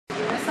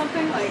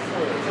something? Like,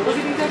 look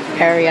at these extras.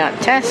 Ariat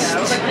test.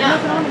 Look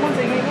at all the ones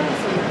they gave us.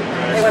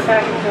 They went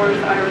back and forth.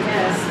 I was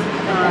pissed.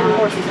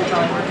 Horses are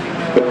probably working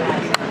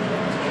anyway.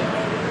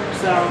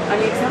 So, I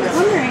mean, I was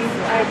wondering,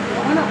 I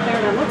went up there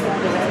and I looked at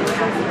it, and I was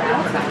like,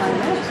 what's that on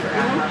this?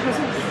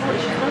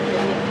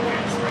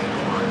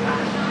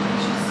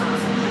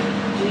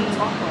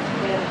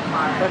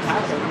 What's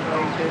happened?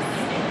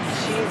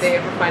 They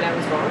ever find out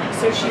what's wrong?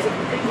 So she's a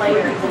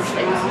player in this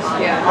thing.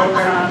 Yeah.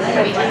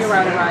 Been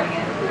around and riding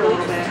it for a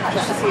little bit,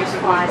 just to see if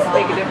it would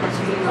make a difference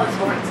between the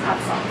sports.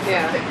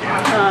 Yeah.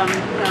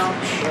 No.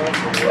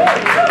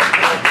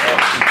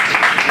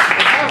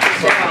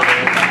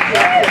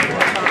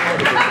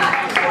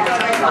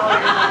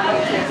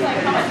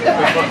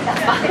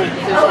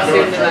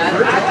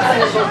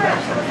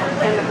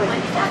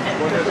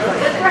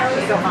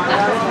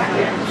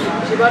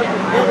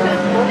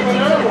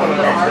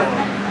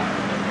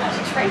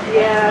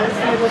 Yeah,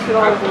 I looked at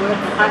all of it.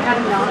 I had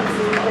not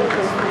seen it.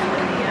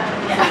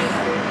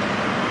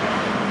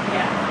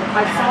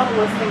 I saw the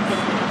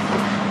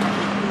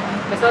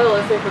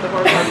listing for the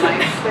horse on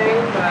nice thing,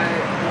 but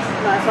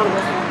no, I saw the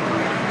listing.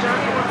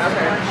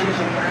 Okay.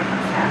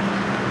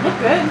 Look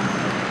good.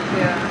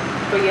 Yeah.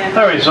 But yeah.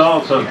 The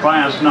results of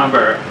class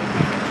number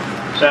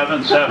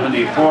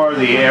 774,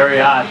 the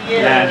Ariat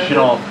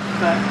National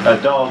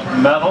Adult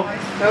Medal.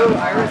 Oh,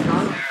 Iris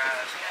on.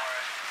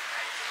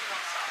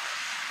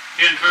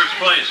 In first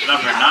place,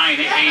 number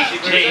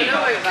 918.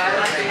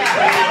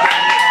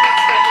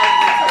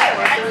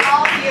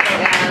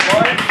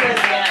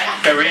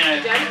 KARIANNA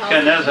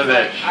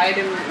Knezevich,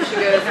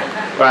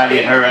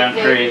 riding her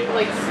entry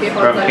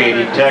from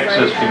Katy,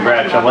 Texas.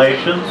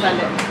 Congratulations.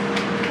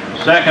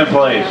 Second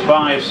place,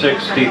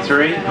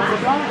 563.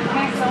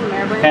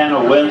 Hannah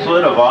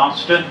Winslet of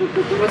Austin.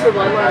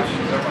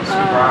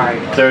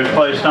 Third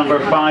place, number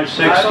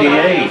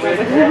 568.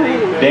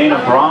 Dana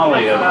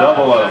Brawley of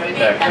Double Oak,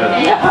 Texas.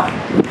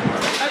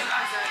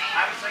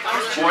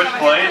 Fourth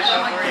place,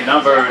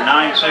 number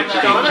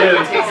 962.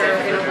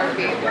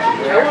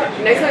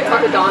 Next time I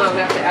talk to Donna, I'm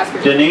going to have to ask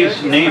her. Denise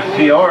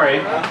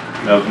Fiore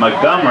of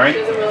Montgomery. She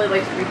doesn't really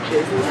like to read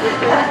business.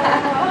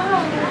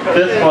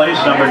 Fifth place,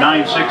 number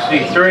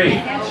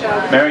 963.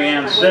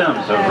 Marianne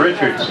Sims of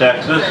Richards,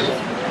 Texas.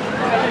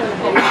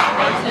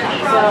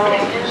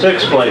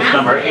 Sixth place,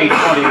 number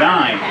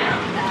 829.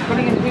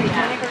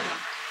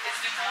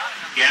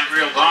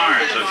 Gabrielle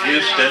Barnes of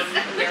Houston.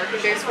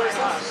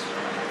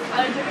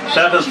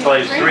 Seventh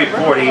place,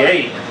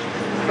 348.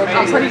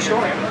 I'm pretty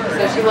sure.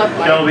 So she left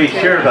my Shelby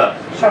Sherba.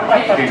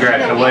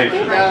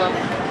 Congratulations.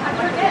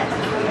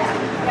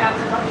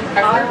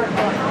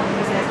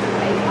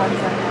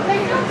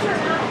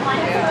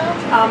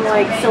 I'm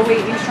like, so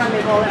wait, he's trying to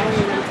make all that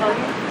money to tell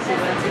you? So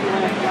that's what you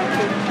want to come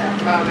to?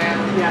 Oh man.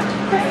 Yeah.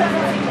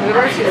 The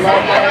first she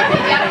loved that.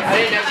 I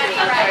didn't know she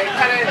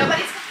was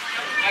like,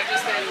 I've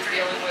just been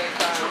dealing with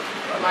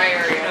my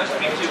area. Because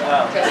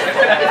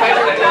if I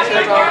work with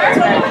her,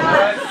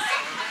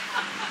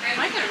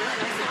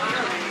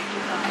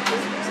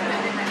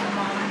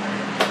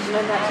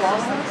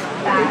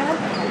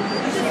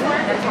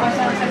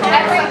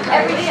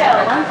 every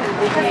show.